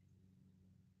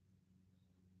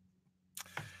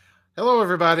Hello,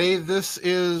 everybody. This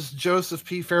is Joseph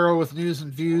P. Farrell with News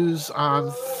and Views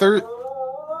on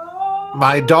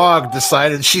My dog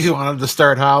decided she wanted to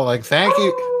start howling. Thank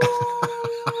you.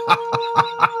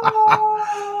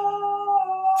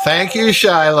 Thank you,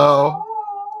 Shiloh.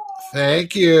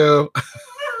 Thank you.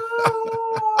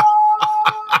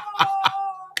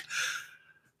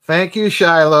 Thank you,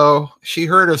 Shiloh. She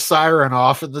heard a siren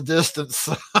off in the distance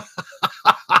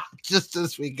just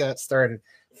as we got started.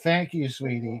 Thank you,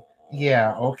 sweetie.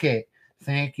 Yeah, okay.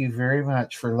 Thank you very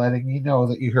much for letting me know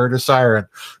that you heard a siren.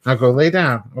 Now go lay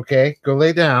down, okay? Go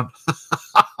lay down.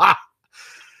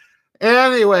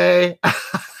 Anyway,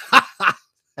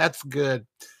 that's good.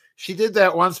 She did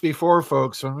that once before,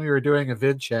 folks, when we were doing a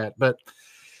vid chat. But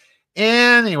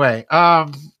anyway,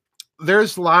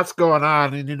 there's lots going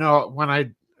on. And,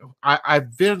 when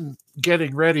I've been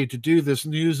getting ready to do this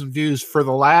news and views for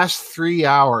the last 3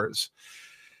 hours.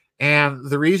 And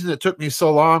the reason it took me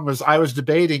so long was I was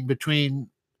debating between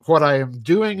what I am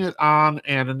doing it on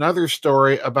and another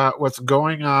story about what's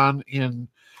going on in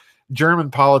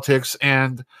German politics.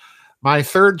 And my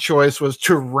third choice was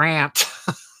to rant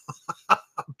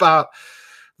about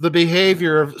the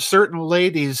behavior of certain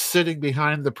ladies sitting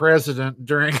behind the president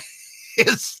during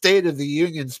his State of the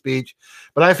Union speech.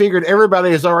 But I figured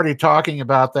everybody is already talking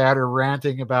about that or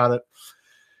ranting about it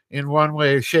in one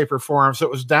way, shape, or form. So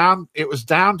it was down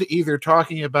to either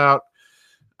talking about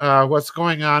what's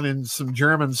going on in some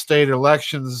German state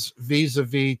elections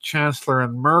vis-a-vis Chancellor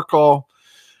and Merkel,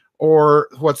 or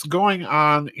what's going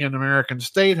on in American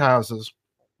state houses.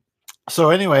 So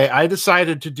anyway, I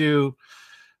decided to do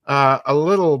a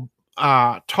little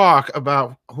talk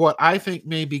about what I think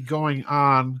may be going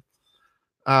on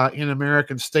in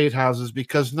American state houses,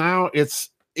 because now it's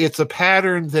a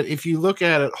pattern that, if you look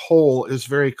at it whole, is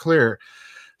very clear.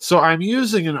 So I'm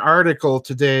using an article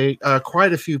today,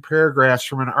 quite a few paragraphs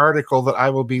from an article that I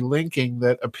will be linking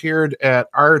that appeared at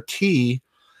RT,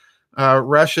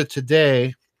 Russia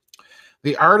Today.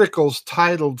 The article's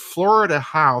titled "Florida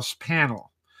House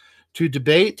Panel to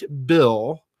Debate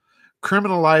Bill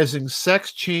Criminalizing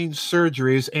Sex Change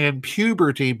Surgeries and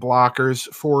Puberty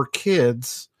Blockers for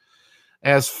Kids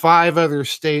as 5 other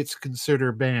states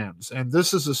consider bans." And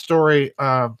this is a story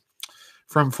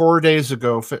from 4 days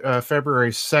ago,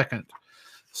 February 2nd.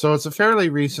 So it's a fairly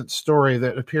recent story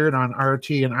that appeared on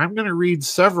RT, and I'm going to read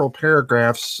several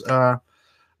paragraphs.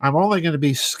 I'm only going to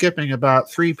be skipping about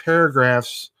 3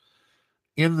 paragraphs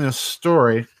in this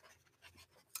story,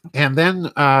 and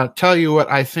then tell you what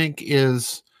I think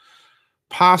is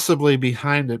possibly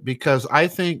behind it, because I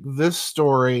think this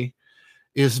story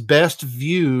is best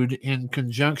viewed in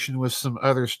conjunction with some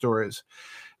other stories.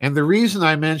 And the reason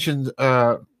I mentioned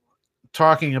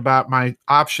talking about my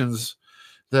options,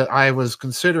 that I was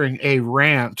considering a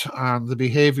rant on the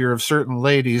behavior of certain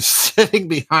ladies sitting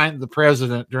behind the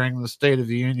president during the State of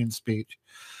the Union speech,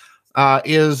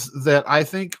 is that I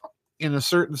think, in a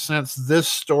certain sense, this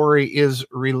story is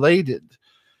related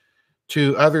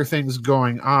to other things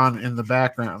going on in the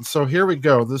background. So here we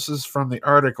go. This is from the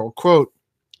article. Quote,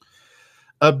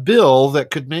 "A bill that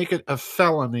could make it a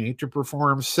felony to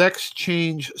perform sex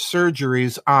change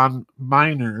surgeries on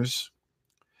minors,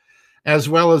 as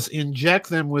well as inject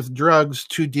them with drugs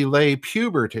to delay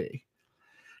puberty,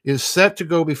 is set to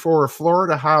go before a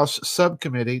Florida House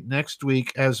subcommittee next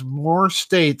week as more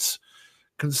states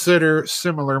consider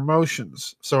similar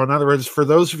motions." So in other words, for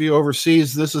those of you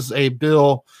overseas, this is a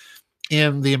bill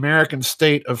in the American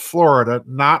state of Florida,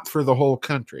 not for the whole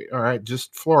country. All right,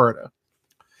 just Florida.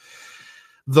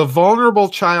 "The Vulnerable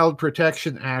Child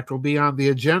Protection Act will be on the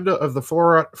agenda of the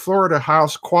Florida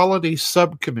House Quality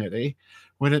Subcommittee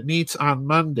when it meets on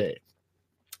Monday.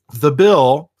 The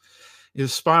bill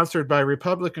is sponsored by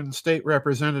Republican State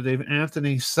Representative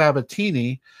Anthony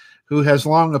Sabatini, who has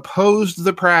long opposed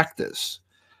the practice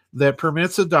that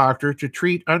permits a doctor to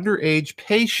treat underage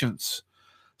patients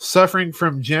suffering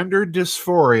from gender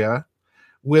dysphoria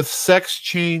with sex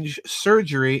change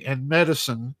surgery and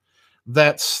medicine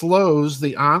that slows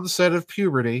the onset of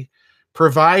puberty,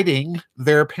 providing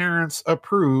their parents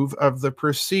approve of the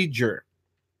procedure.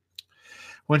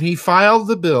 When he filed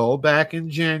the bill back in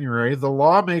January, the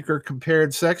lawmaker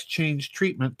compared sex change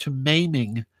treatment to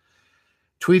maiming,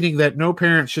 tweeting that no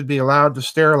parent should be allowed to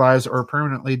sterilize or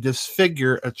permanently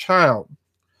disfigure a child.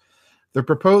 The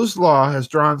proposed law has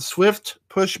drawn swift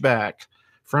pushback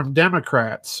from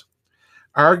Democrats,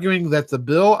 arguing that the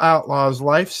bill outlaws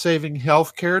life-saving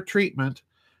health care treatment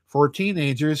for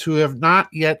teenagers who have not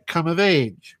yet come of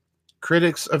age.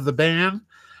 Critics of the ban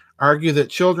argue that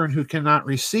children who cannot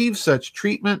receive such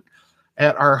treatment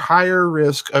at are higher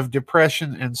risk of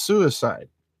depression and suicide.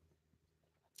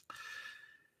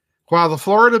 While the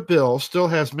Florida bill still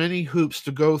has many hoops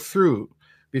to go through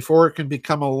before it can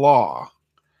become a law,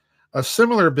 a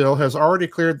similar bill has already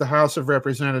cleared the House of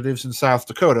Representatives in South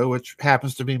Dakota, which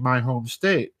happens to be my home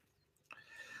state.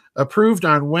 Approved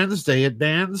on Wednesday, it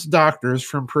bans doctors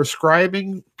from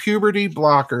prescribing puberty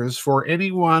blockers for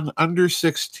anyone under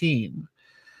 16,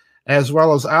 as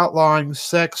well as outlawing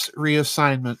sex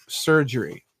reassignment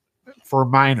surgery for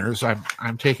minors.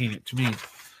 I'm taking it to mean.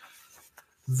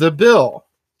 The bill,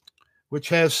 which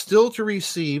has still to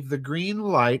receive the green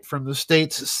light from the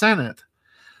state's Senate,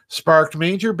 sparked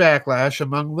major backlash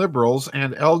among liberals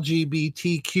and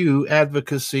LGBTQ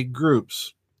advocacy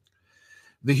groups.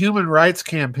 The Human Rights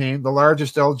Campaign, the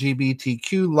largest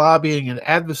LGBTQ lobbying and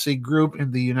advocacy group in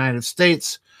the United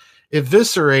States,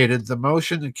 eviscerated the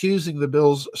motion, accusing the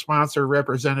bill's sponsor,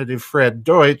 Representative Fred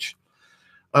Deutsch,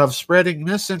 of spreading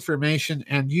misinformation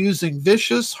and using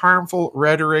vicious, harmful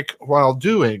rhetoric while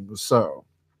doing so.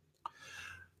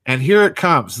 And here it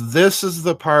comes. This is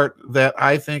the part that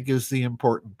I think is the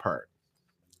important part.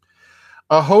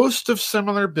 A host of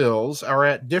similar bills are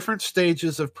at different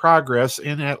stages of progress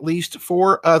in at least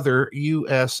 4 other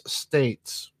U.S.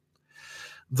 states.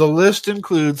 The list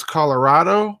includes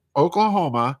Colorado,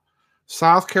 Oklahoma,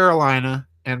 South Carolina,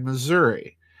 and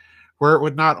Missouri, where it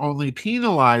would not only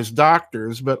penalize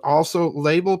doctors, but also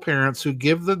label parents who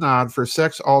give the nod for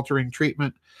sex-altering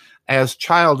treatment as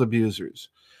child abusers.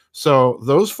 So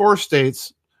those 4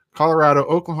 states, Colorado,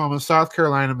 Oklahoma, South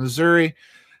Carolina, Missouri,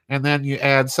 and then you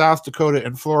add South Dakota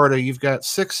and Florida, you've got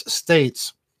 6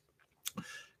 states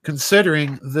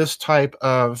considering this type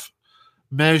of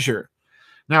measure.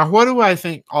 Now, what do I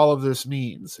think all of this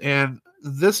means? And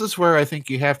this is where I think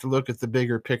you have to look at the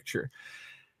bigger picture.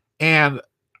 And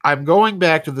I'm going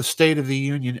back to the State of the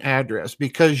Union address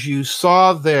because you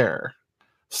saw there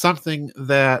something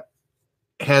that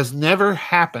has never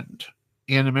happened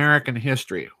in American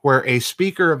history, where a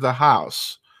Speaker of the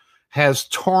House has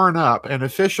torn up an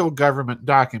official government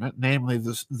document, namely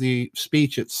the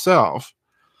speech itself,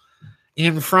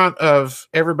 in front of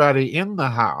everybody in the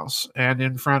House and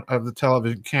in front of the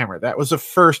television camera. That was a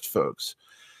first, folks.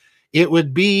 It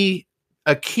would be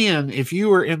akin, if you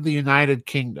were in the United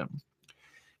Kingdom,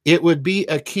 it would be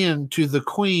akin to the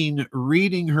Queen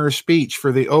reading her speech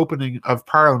for the opening of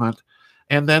Parliament,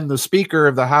 and then the Speaker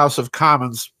of the House of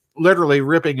Commons literally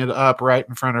ripping it up right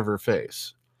in front of her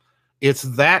face. It's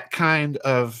that kind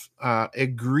of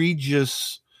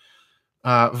egregious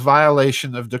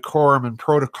violation of decorum and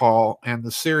protocol and the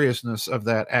seriousness of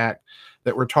that act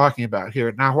that we're talking about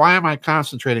here. Now, why am I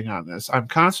concentrating on this? I'm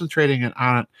concentrating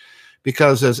on it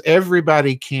because, as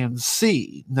everybody can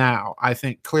see now, I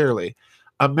think clearly,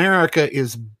 America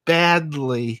is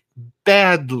badly,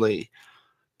 badly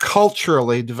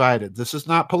culturally divided. This is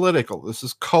not political. This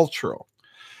is cultural.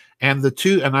 And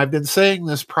I've been saying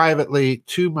this privately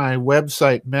to my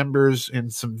website members in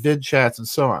some vid chats and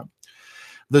so on.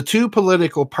 The 2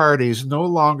 political parties no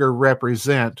longer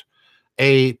represent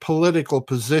a political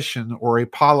position or a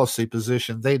policy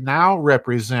position. They now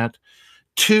represent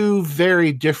 2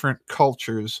 very different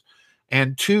cultures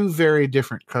and 2 very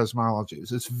different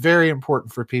cosmologies. It's very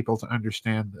important for people to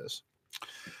understand this.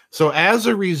 So as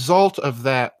a result of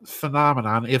that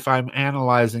phenomenon, if I'm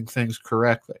analyzing things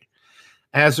correctly,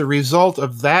 as a result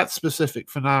of that specific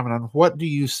phenomenon, what do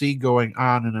you see going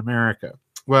on in America?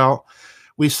 Well,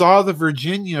 we saw the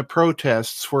Virginia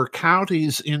protests where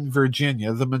counties in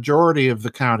Virginia, the majority of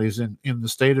the counties in the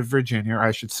state of Virginia, or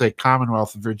I should say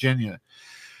Commonwealth of Virginia,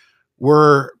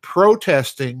 were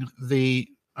protesting the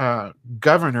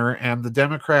governor and the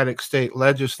Democratic state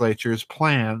legislature's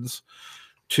plans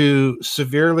to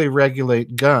severely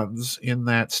regulate guns in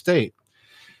that state.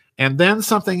 And then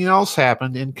something else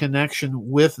happened in connection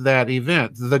with that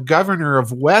event. The governor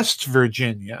of West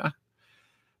Virginia,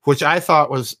 which I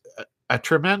thought was a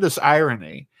tremendous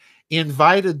irony,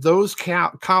 invited those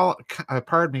counties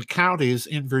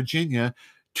in Virginia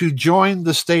to join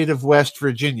the state of West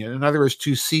Virginia. In other words,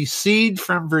 to secede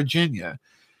from Virginia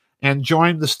and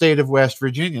join the state of West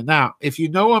Virginia. Now, if you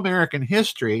know American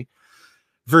history,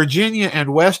 Virginia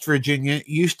and West Virginia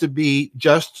used to be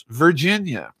just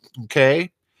Virginia,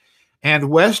 okay?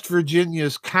 And West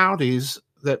Virginia's counties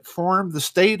that formed the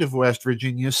state of West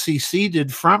Virginia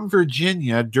seceded from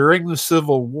Virginia during the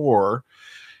Civil War,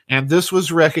 and this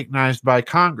was recognized by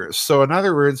Congress. So in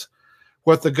other words,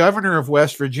 what the governor of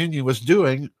West Virginia was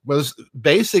doing was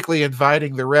basically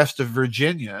inviting the rest of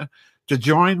Virginia to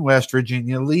join West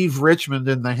Virginia, leave Richmond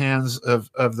in the hands of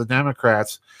the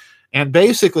Democrats, and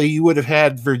basically you would have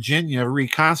had Virginia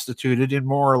reconstituted in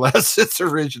more or less its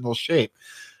original shape.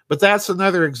 But that's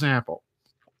another example.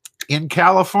 In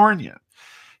California,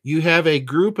 you have a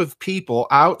group of people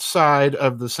outside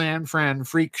of the San Fran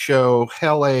Freak Show,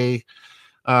 LA,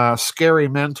 scary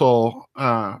mental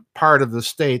part of the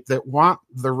state that want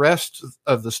the rest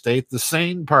of the state, the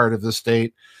sane part of the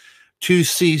state, to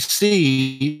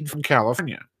secede from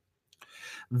California.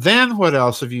 Then what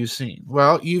else have you seen?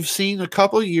 Well, you've seen a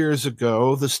couple years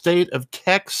ago the state of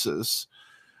Texas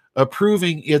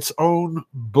approving its own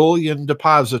bullion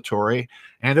depository,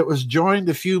 and it was joined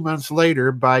a few months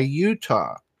later by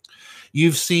Utah.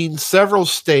 You've seen several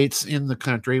states in the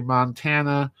country,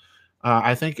 Montana,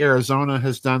 I think Arizona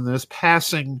has done this,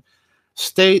 passing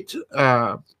state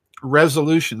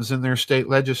resolutions in their state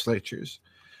legislatures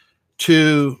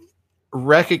to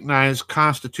recognize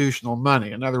constitutional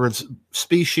money, in other words,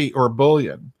 specie or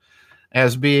bullion,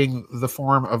 as being the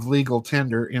form of legal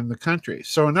tender in the country.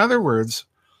 So in other words,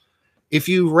 if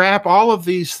you wrap all of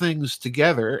these things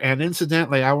together, and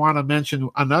incidentally, I want to mention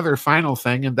another final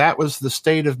thing, and that was the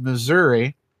state of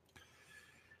Missouri,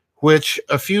 which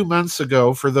a few months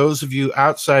ago, for those of you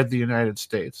outside the United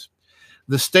States,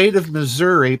 the state of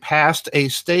Missouri passed a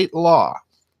state law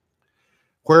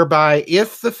whereby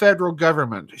if the federal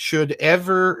government should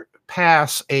ever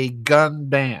pass a gun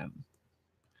ban,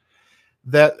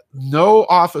 that no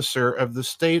officer of the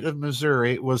state of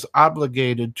Missouri was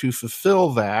obligated to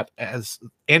fulfill that, as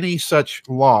any such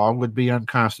law would be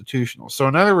unconstitutional. So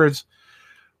in other words,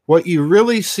 what you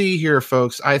really see here,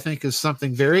 folks, I think is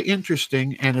something very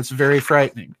interesting, and it's very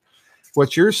frightening.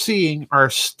 What you're seeing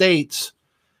are states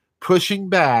pushing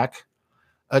back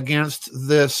against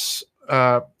this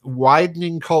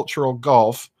widening cultural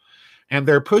gulf, and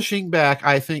they're pushing back,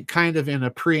 I think, kind of in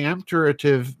a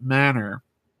preemptive manner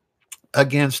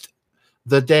against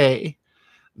the day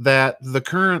that the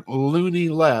current loony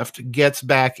left gets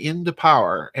back into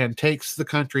power and takes the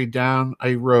country down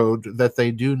a road that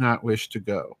they do not wish to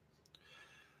go.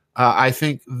 I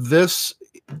think this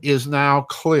is now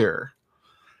clear,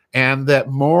 and that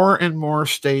more and more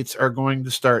states are going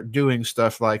to start doing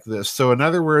stuff like this. So in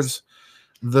other words,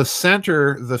 the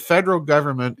center, the federal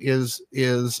government is,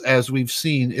 as we've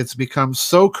seen, it's become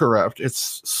so corrupt,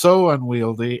 it's so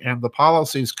unwieldy, and the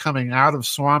policies coming out of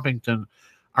Swampington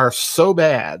are so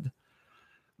bad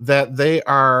that they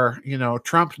are,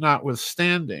 Trump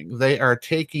notwithstanding, they are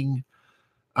taking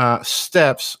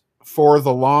steps for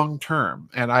the long term.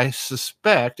 And I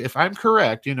suspect, if I'm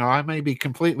correct, I may be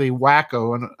completely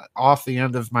wacko and off the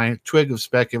end of my twig of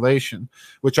speculation,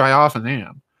 which I often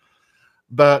am.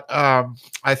 But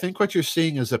I think what you're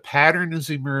seeing is a pattern is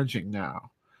emerging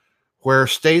now where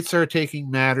states are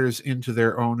taking matters into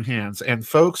their own hands. And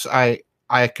folks, I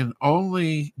can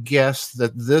only guess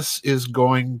that this is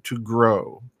going to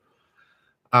grow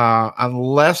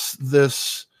unless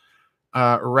this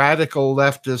radical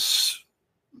leftist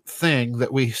thing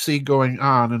that we see going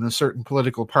on in a certain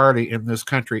political party in this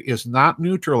country is not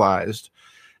neutralized,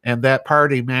 and that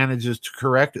party manages to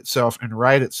correct itself and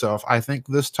right itself. I think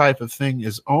this type of thing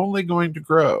is only going to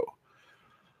grow.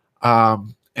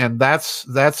 And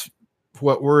that's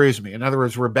what worries me. In other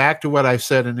words, we're back to what I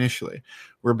said initially.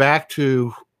 We're back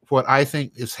to what I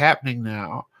think is happening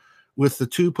now with the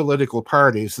two political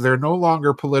parties. They're no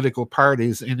longer political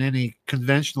parties in any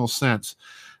conventional sense.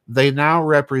 They now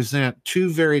represent two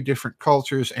very different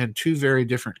cultures and two very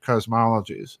different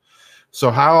cosmologies. So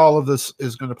how all of this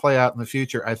is going to play out in the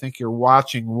future, I think you're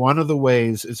watching one of the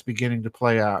ways it's beginning to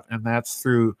play out, and that's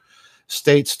through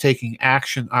states taking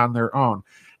action on their own.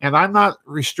 And I'm not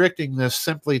restricting this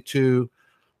simply to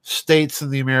states in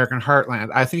the American heartland.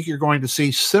 I think you're going to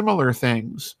see similar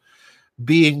things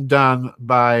being done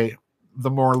by the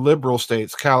more liberal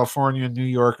states, California, New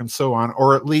York, and so on,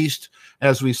 or at least,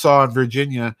 as we saw in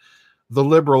Virginia, the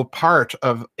liberal part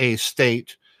of a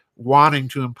state wanting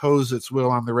to impose its will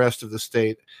on the rest of the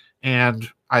state. And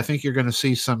I think you're going to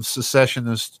see some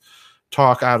secessionist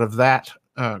talk out of that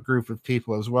group of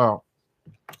people as well.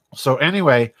 So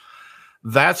anyway,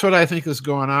 that's what I think is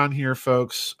going on here,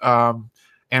 folks.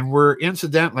 And we're,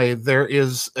 incidentally, there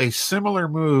is a similar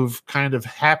move kind of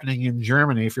happening in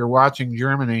Germany. If you're watching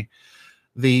Germany,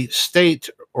 the state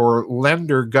or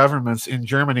lender governments in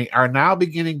Germany are now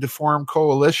beginning to form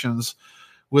coalitions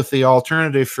with the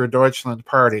Alternative for Deutschland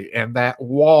party, and that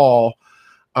wall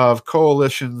of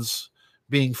coalitions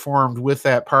being formed with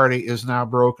that party is now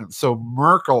broken. So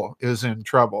Merkel is in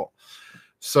trouble.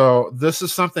 So this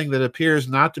is something that appears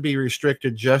not to be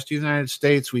restricted just to the United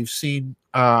States. We've seen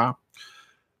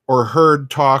or heard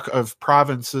talk of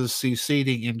provinces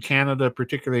seceding in Canada,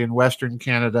 particularly in Western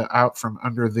Canada, out from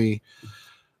under the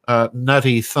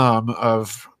nutty thumb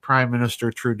of Prime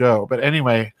Minister Trudeau. But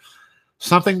anyway,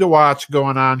 something to watch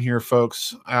going on here,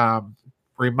 folks.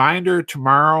 Reminder,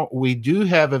 tomorrow we do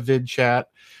have a vid chat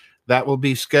that will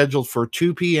be scheduled for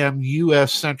 2 p.m.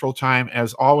 U.S. Central Time.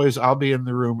 As always, I'll be in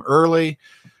the room early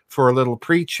for a little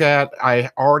pre-chat. I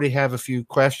already have a few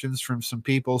questions from some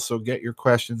people, so get your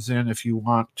questions in if you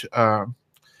want to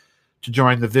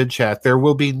join the vid chat. There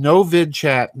will be no vid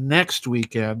chat next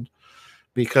weekend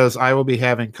because I will be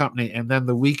having company, and then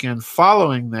the weekend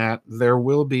following that, there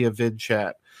will be a vid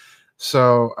chat.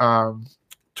 So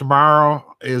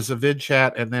tomorrow is a vid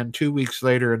chat, and then 2 weeks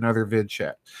later, another vid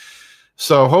chat.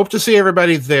 So hope to see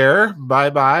everybody there.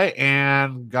 Bye-bye,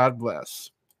 and God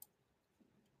bless.